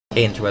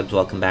Hey Interwebs,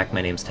 welcome back.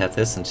 My name's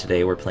Tethys, and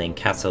today we're playing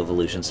Castle of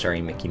Illusion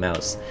starring Mickey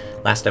Mouse.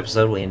 Last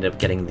episode we ended up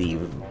getting the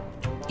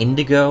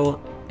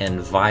indigo and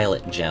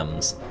violet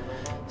gems.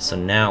 So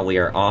now we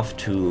are off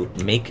to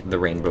make the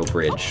Rainbow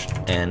Bridge,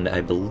 and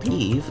I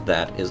believe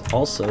that is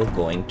also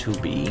going to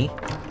be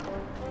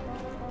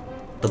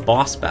the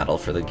boss battle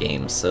for the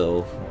game,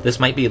 so this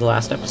might be the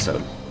last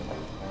episode.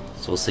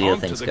 So we'll see how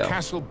things go. On to the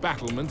castle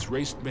battlements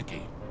raced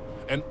Mickey.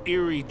 An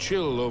eerie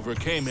chill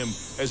overcame him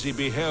as he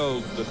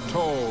beheld the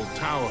tall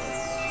tower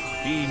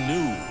he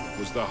knew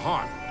was the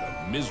heart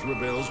of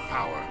Miserabelle's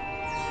power.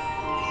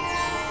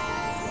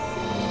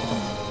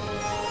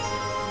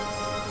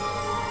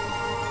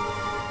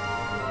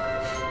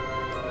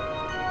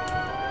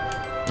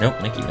 Nope,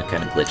 Mickey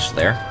kind of glitched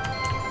there.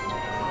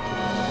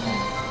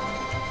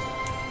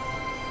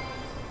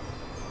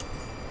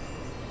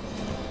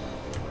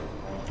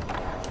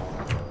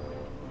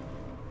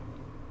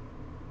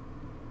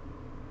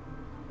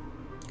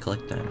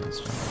 Collect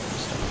diamonds.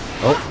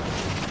 Oh!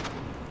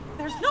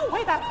 There's no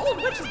way that old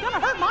witch is gonna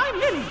hurt my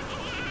Minnie!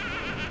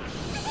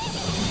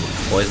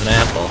 Poison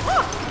apple.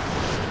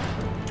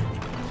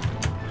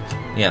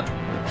 Yeah,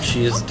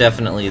 she is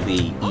definitely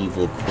the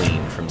evil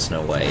queen from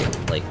Snow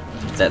White. Like,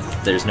 that.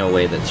 There's no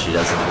way that she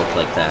doesn't look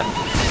like that.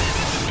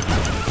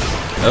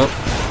 Oh.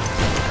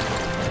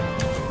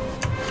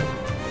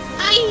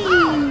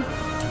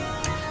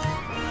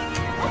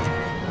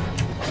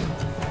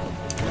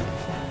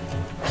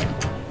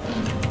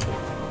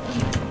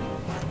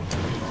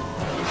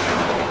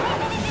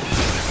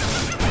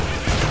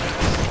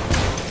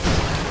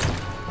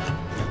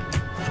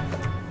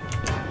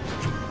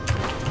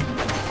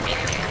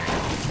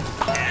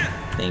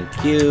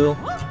 Thank you.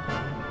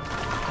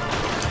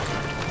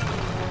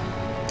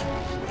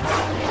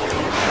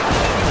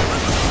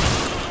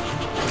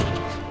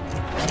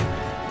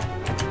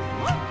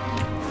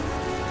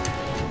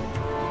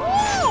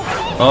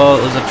 Oh,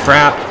 it was a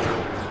trap.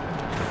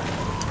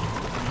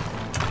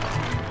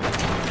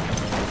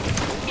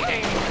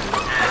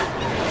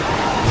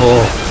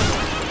 Oh.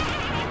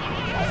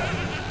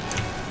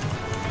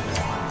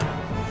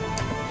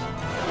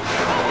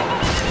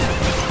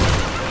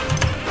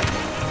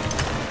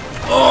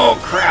 Oh,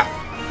 crap!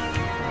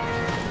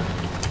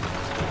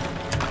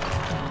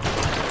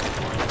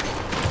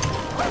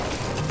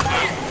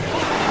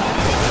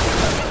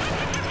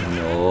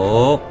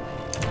 No.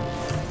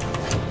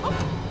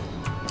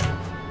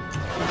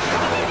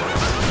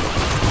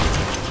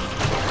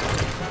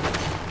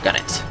 Got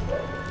it.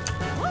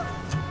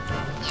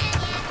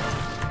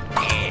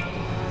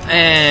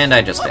 And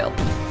I just failed.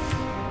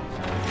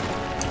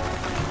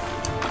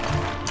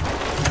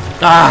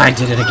 Ah, I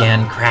did it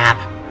again.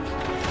 Crap.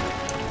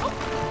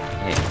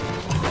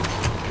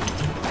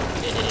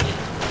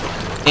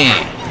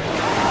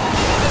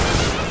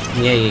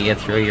 Yeah,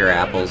 throw your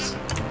apples.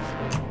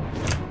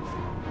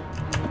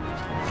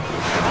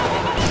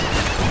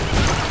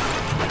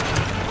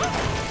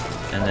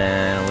 And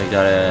then we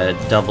got a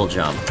double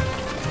jump.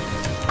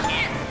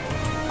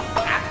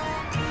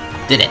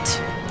 Did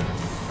it!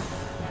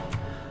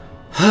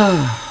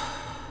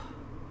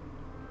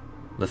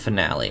 The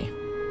finale.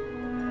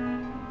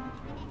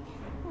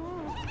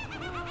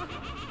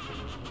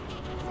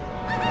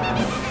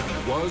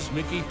 Was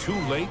Mickey too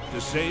late to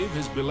save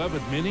his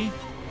beloved Minnie?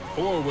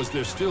 Or was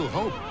there still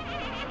hope?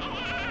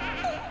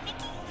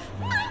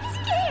 I'm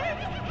scared!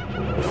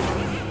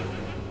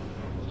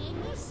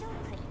 Minnie is so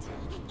pretty.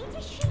 It's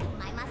a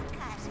shame I must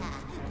curse her.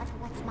 But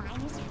what's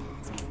mine is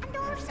hers. And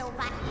also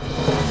what...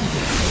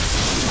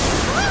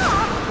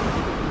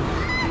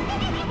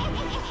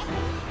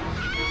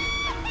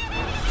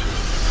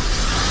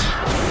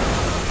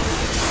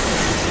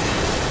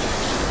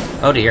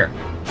 Oh dear.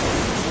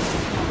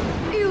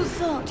 You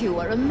thought you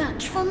were a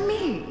match for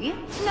me?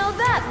 Now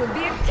that would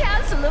be a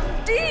castle of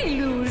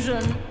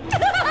delusion.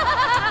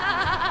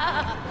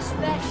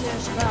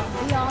 Spectres from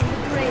beyond the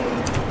grave,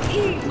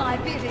 heed my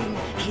bidding,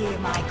 hear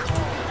my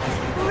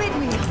call. Rid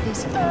me of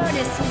this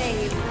earnest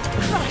slave,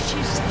 crush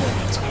his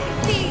spirit,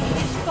 be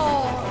his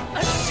fall.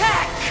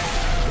 Attack!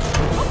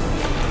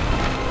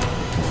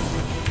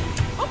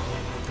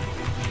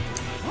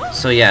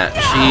 So yeah,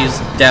 she's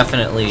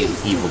definitely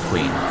evil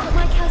queen. What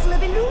my castle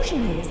of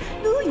illusion is,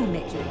 do you,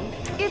 Mickey?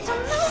 It's a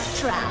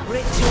mousetrap.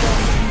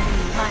 Return.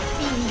 My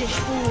fiendish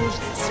fools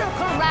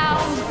circle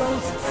round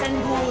ghosts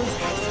and ghouls,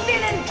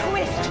 spin and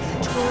twist,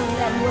 twirl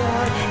and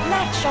whirl,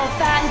 let your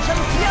phantom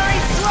fury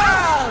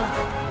swirl!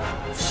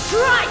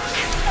 Strike!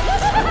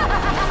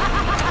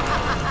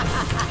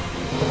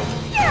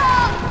 Yeah!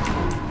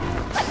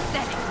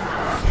 Pathetic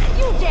mouse!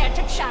 You dare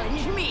to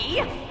challenge me?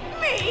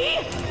 Me?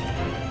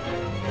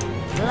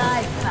 Fly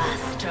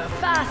faster,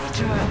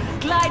 faster,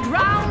 glide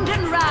round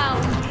and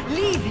round,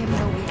 leave him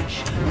no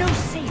inch, no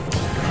safety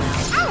ground.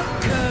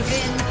 Curve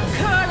in,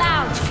 curl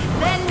out,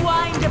 then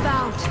wind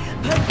about,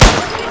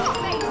 position his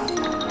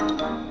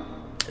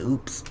face.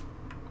 Oops.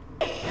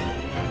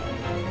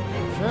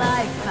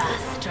 Fly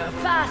faster,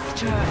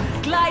 faster,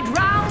 glide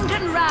round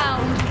and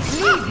round,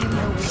 leave him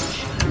no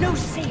inch, no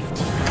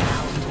safety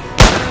ground.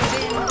 Curve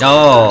in,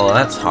 Oh,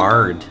 that's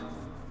hard.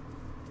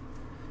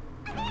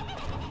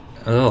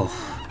 Oh.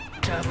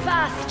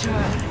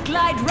 Faster,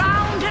 glide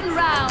round and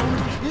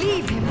round.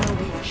 Leave him no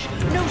reach,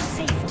 no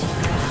safety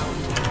ground.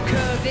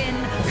 Curve in,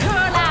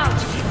 curl out,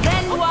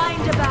 then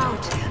wind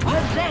about.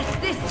 Possess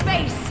this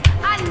space,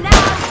 and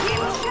now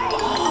give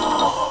chase.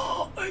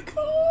 Oh my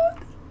god.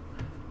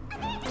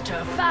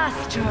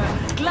 Faster,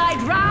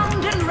 glide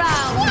round and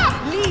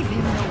round. Leave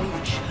him no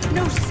reach,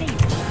 no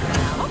safety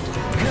ground.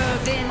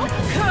 Curve in,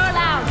 curl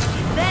out,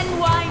 then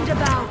wind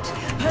about.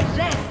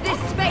 Possess this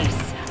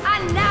space,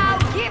 and now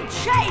give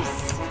chase.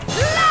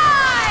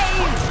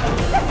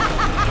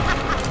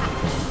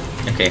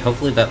 Okay,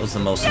 hopefully that was the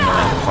most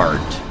annoying part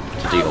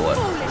to deal with.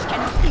 Foolish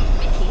cannot beat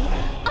Mickey.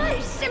 I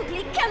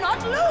simply cannot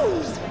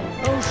lose.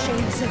 Oh,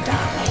 shades of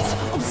darkness,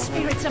 oh,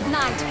 spirits of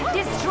night,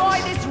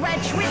 destroy this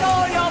wretch with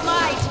all your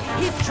might.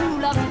 His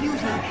true love's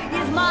beauty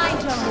is mine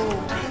to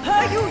hold.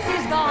 Her youth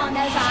is gone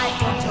as I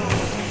foretold.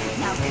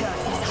 Now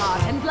curse his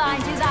heart and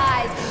blind his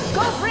eyes.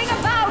 Go bring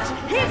about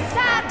his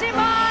sad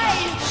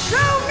demise.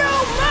 Show no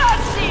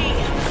mercy.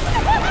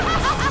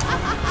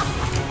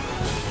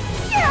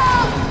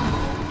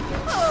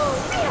 Oh,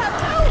 we have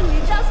only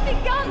just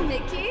begun,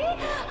 Mickey.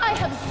 I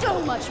have so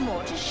much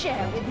more to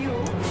share with you.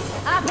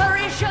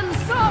 Apparitions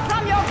soar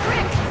from your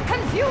grip,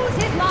 confuse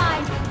his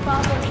mind,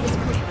 bubble his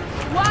grip,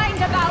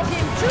 wind about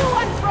him to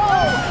and fro,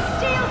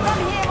 steal from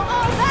him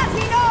all that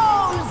he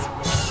knows.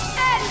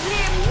 End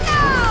him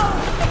now!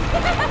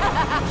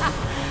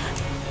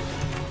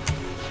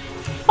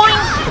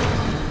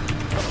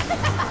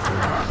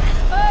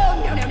 Oh,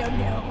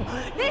 no.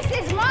 This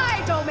is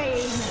my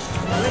domain.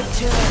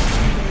 Return to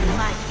me,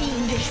 my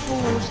fiendish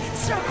fools.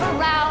 Circle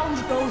round,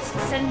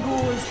 ghosts and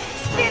ghouls.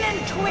 Spin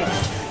and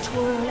twist,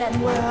 twirl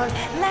and whirl.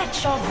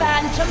 Let your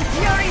phantom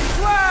fury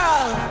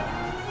swirl.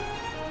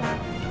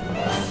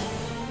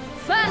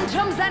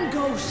 Phantoms and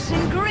ghosts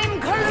in grim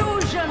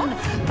collusion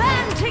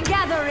band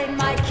together in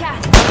my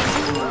castle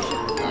illusion.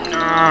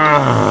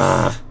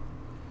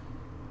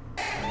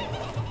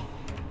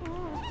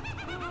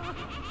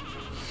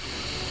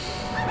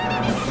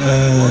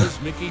 Was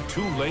Mickey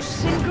too late?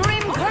 In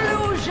grim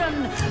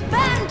collusion,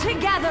 band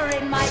together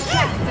in my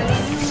castle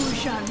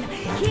illusion.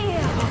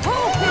 Here,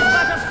 hope is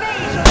but a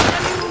fatal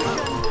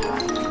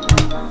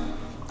illusion.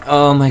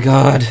 Oh my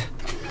god.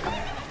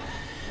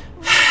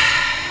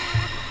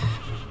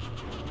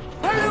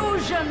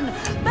 Illusion,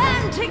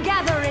 band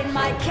together in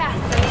my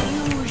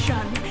castle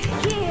illusion.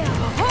 Here,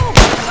 hope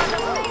is but a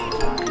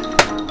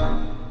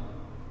fatal.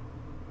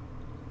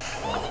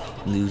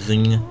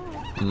 Losing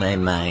my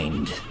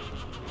mind.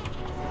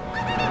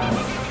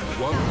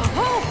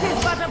 Hope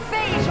is but a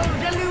fatal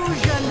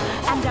delusion,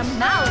 and a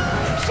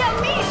mouse shall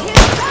meet his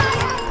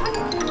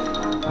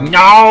desire.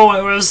 No,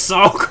 it was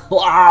so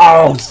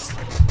close!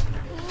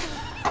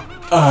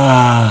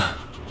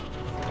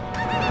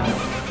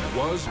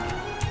 Was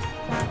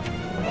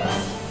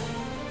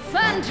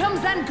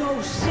Phantoms and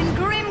ghosts in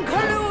grim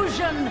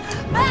collusion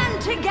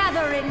band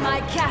together in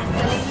my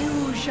castle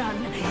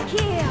illusion.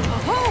 Here,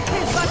 hope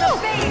is but a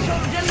fatal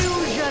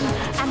delusion,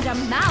 and a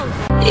mouse.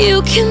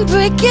 You can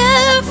break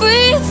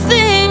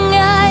everything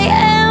I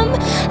am,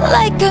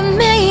 like I'm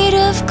made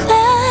of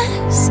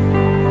glass,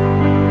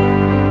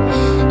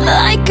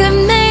 like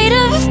I'm made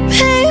of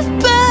paper.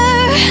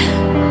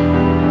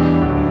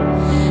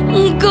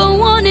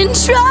 Go on and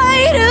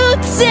try to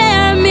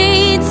tear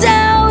me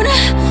down.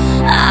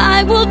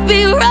 I will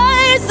be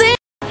rising.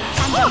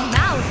 And a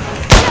mouse.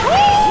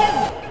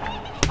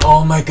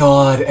 Oh my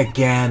god,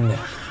 again.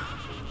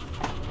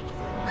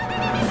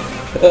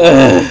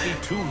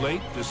 too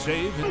late to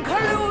save him?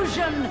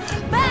 Collusion,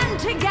 band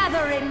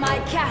together in my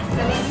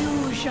castle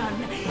illusion.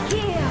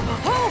 Here,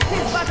 hope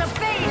is but a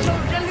fatal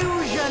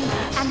delusion,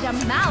 and a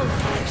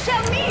mouse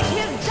shall meet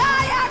his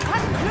dire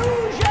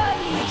conclusion.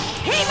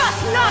 He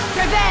must not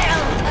prevail.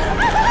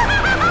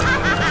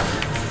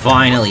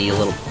 Finally, you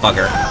little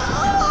bugger.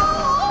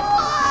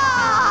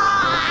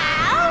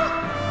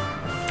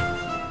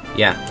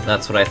 Yeah,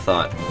 that's what I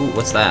thought. Ooh,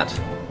 what's that?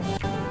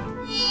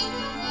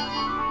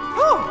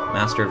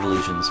 Master of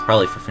Illusions,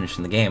 probably for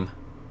finishing the game.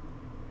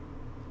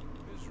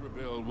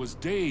 Miserabelle was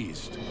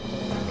dazed.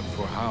 But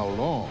for how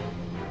long?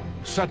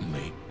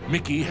 Suddenly,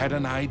 Mickey had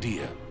an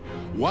idea.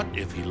 What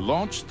if he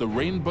launched the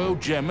rainbow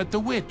gem at the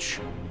witch?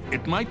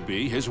 It might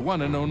be his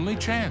one and only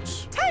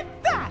chance.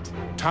 Take that!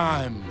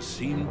 Time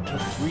seemed to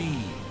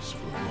freeze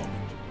for a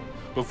moment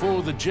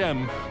before the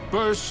gem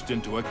burst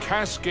into a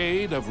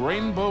cascade of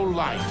rainbow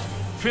light,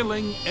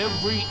 filling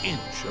every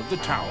inch of the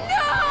tower.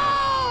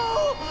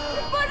 No!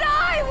 But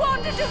I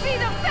wanted to be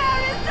the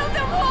fairest of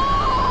them all!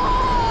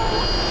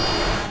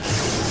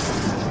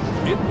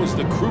 It was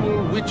the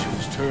cruel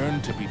witch's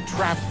turn to be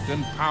trapped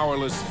and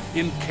powerless,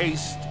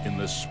 encased in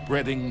the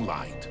spreading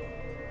light.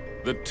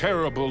 The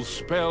terrible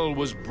spell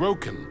was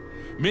broken.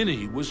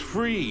 Minnie was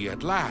free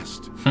at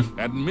last,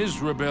 and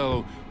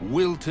Miserabelle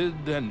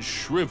wilted and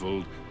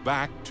shriveled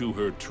back to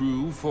her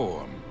true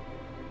form.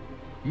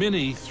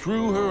 Minnie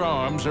threw her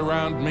arms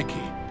around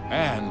Mickey,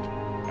 and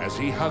as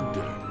he hugged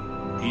her,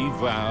 he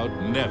vowed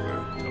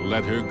never to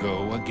let her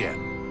go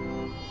again.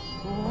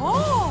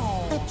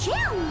 Whoa! The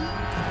Jim!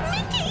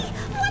 Mickey,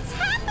 what's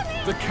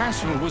happening? The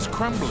castle was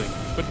crumbling,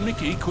 but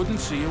Mickey couldn't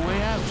see a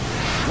way out.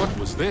 What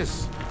was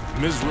this?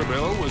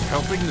 Miserabelle was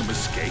helping them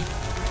escape?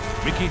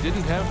 Mickey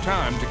didn't have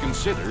time to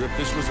consider if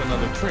this was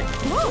another trick.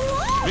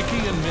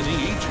 Mickey and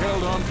Minnie each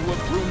held onto a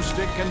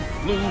broomstick and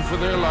flew for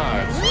their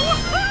lives.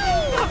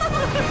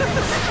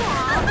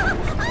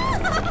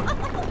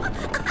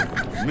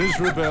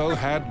 Miserabelle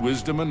had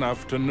wisdom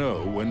enough to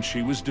know when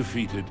she was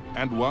defeated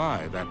and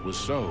why that was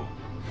so.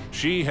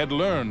 She had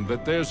learned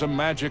that there's a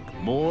magic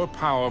more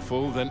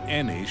powerful than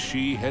any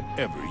she had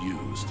ever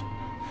used.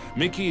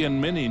 Mickey and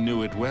Minnie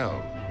knew it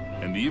well,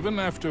 and even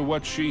after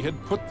what she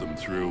had put them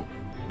through,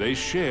 they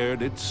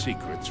shared its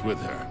secrets with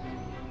her.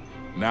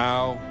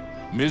 Now,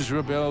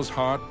 Miserabelle's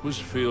heart was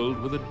filled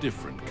with a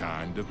different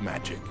kind of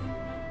magic.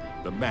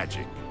 The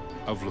magic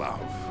of love.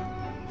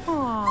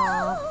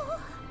 Aww.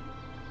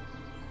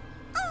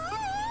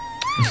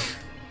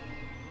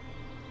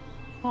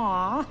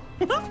 Aww.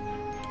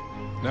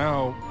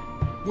 Now,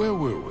 where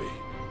were we?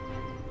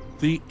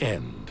 The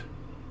end.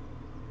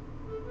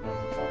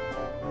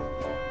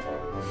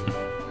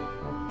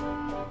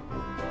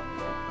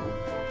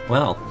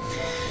 Well,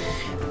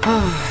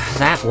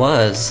 that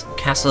was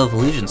Castle of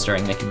Illusion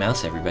starring Mickey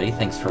Mouse, everybody.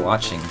 Thanks for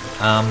watching.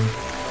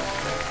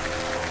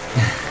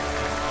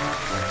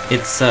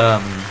 It's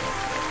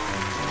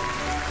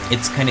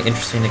kind of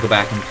interesting to go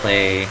back and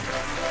play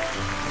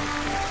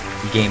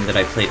a game that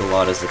I played a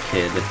lot as a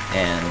kid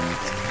and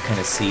kind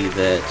of see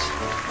that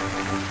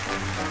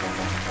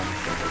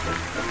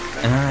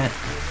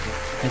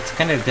it's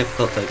kind of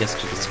difficult, I guess,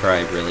 to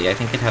describe, really. I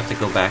think I'd have to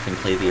go back and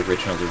play the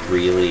original to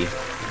really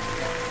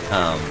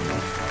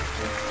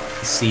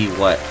see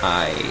what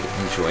I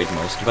enjoyed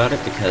most about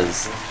it,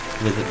 because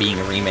with it being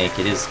a remake,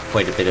 it is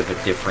quite a bit of a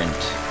different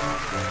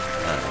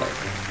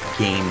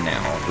game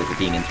now, with it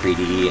being in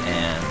 3D,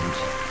 and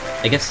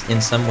I guess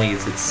in some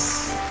ways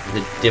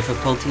the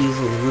difficulty is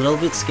a little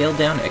bit scaled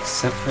down,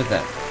 except for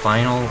that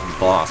final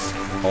boss.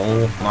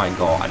 Oh my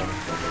god.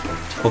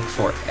 Took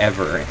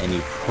forever, and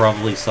you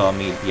probably saw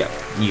me,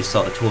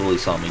 totally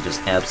saw me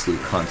just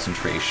absolute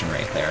concentration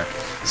right there.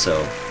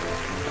 So,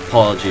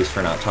 apologies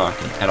for not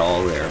talking at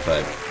all there,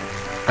 but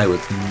I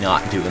was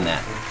not doing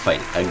that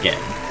fight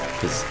again.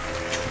 It was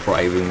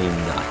driving me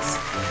nuts.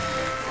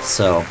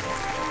 So,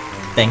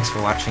 thanks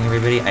for watching,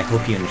 everybody. I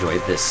hope you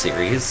enjoyed this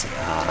series.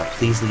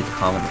 Please leave a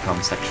comment in the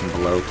comment section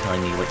below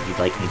telling me what you'd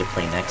like me to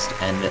play next,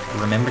 and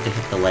remember to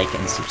hit the like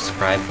and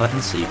subscribe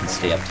button so you can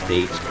stay up to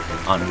date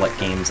on what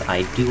games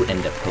I do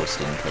end up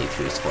posting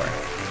playthroughs for.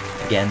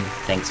 Again,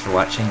 thanks for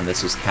watching, and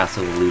this was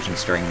Castle of Illusion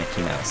starring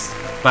Mickey Mouse.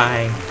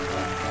 Bye!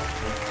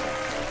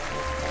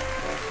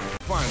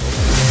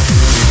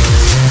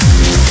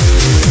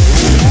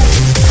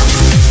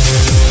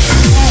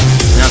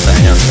 Not that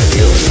I know the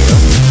deal.